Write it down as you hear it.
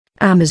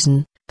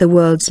Amazon, the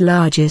world's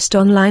largest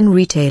online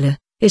retailer,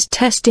 is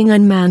testing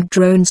unmanned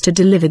drones to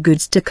deliver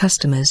goods to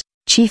customers,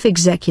 Chief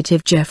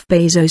Executive Jeff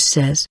Bezos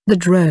says. The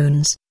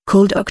drones,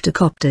 called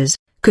Octocopters,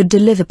 could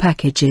deliver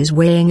packages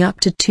weighing up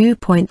to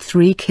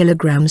 2.3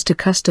 kilograms to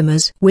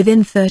customers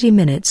within 30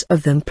 minutes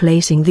of them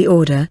placing the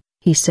order,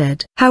 he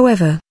said.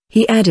 However,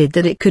 he added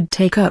that it could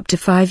take up to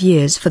 5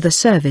 years for the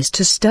service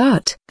to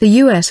start. The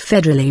US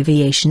Federal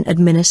Aviation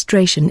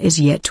Administration is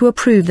yet to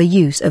approve the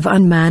use of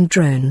unmanned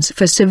drones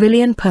for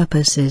civilian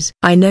purposes.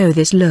 "I know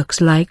this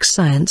looks like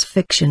science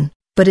fiction,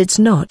 but it's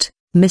not,"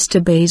 Mr.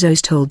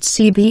 Bezos told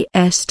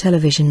CBS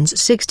Television's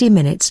 60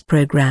 Minutes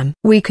program.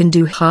 "We can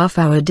do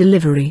half-hour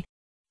delivery.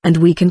 And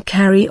we can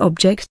carry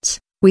objects,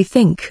 we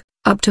think,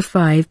 up to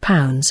 5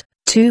 pounds,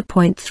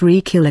 2.3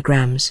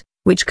 kilograms.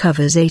 Which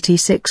covers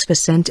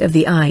 86% of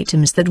the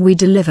items that we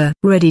deliver."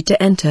 Ready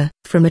to enter.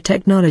 From a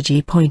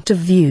technology point of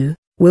view,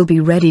 we'll be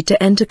ready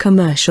to enter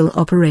commercial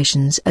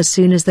operations as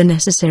soon as the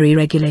necessary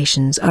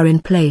regulations are in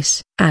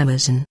place.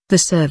 Amazon. The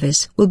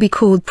service will be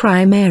called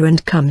Prime Air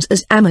and comes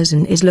as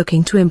Amazon is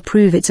looking to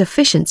improve its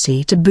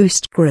efficiency to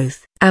boost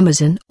growth.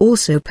 Amazon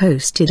also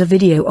posted a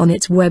video on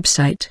its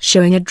website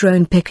showing a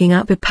drone picking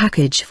up a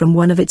package from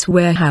one of its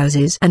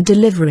warehouses and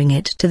delivering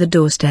it to the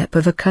doorstep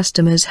of a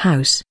customer's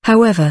house.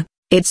 However,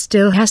 it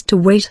still has to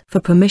wait for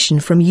permission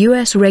from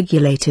U.S.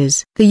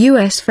 regulators. The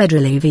US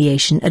Federal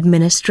Aviation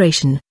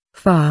Administration,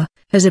 FAA,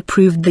 has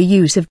approved the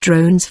use of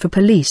drones for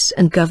police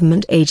and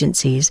government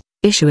agencies,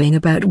 issuing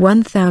about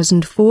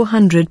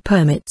 1,400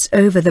 permits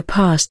over the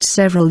past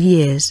several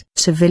years.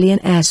 Civilian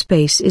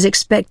airspace is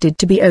expected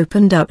to be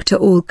opened up to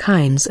all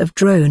kinds of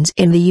drones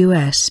in the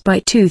US by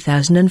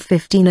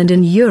 2015 and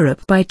in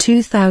Europe by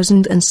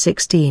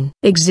 2016.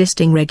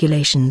 Existing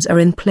regulations are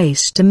in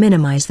place to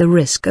minimize the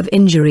risk of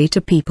injury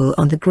to people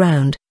on the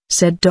ground,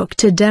 said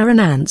Dr. Darren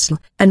Ansell,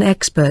 an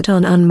expert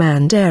on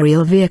unmanned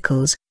aerial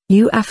vehicles,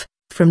 UAV,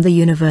 from the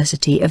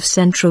University of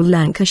Central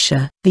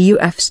Lancashire. The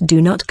UAVs do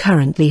not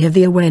currently have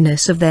the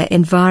awareness of their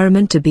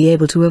environment to be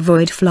able to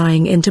avoid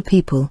flying into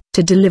people.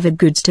 To deliver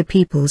goods to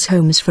people's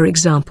homes, for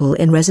example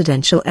in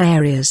residential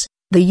areas,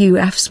 the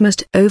UAVs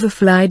must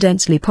overfly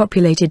densely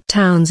populated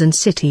towns and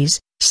cities,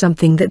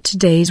 something that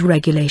today's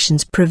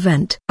regulations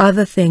prevent.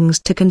 Other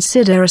things to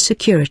consider are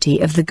security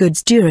of the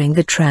goods during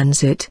the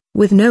transit.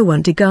 With no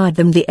one to guard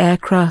them, the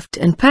aircraft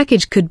and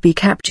package could be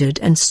captured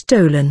and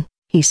stolen,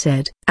 he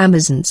said.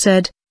 Amazon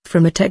said,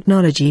 "From a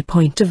technology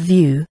point of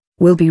view,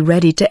 we'll be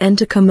ready to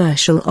enter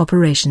commercial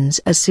operations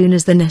as soon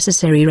as the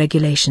necessary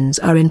regulations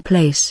are in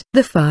place."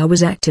 The FAA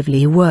was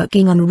actively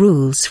working on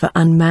rules for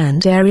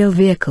unmanned aerial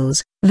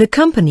vehicles, the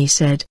company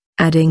said,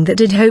 adding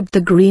that it hoped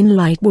the green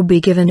light will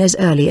be given as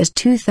early as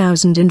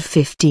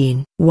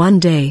 2015. One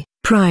day,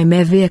 Prime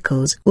Air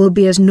vehicles will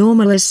be as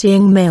normal as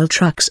seeing mail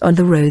trucks on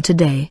the road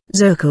today.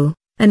 Zocal,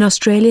 an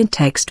Australian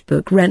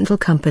textbook rental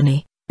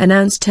company,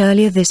 announced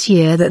earlier this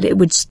year that it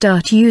would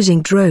start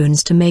using drones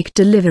to make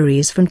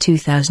deliveries from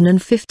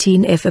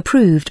 2015 if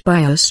approved by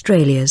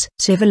Australia's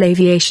Civil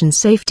Aviation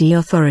Safety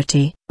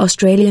Authority.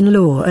 Australian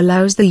law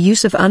allows the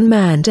use of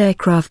unmanned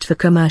aircraft for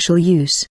commercial use.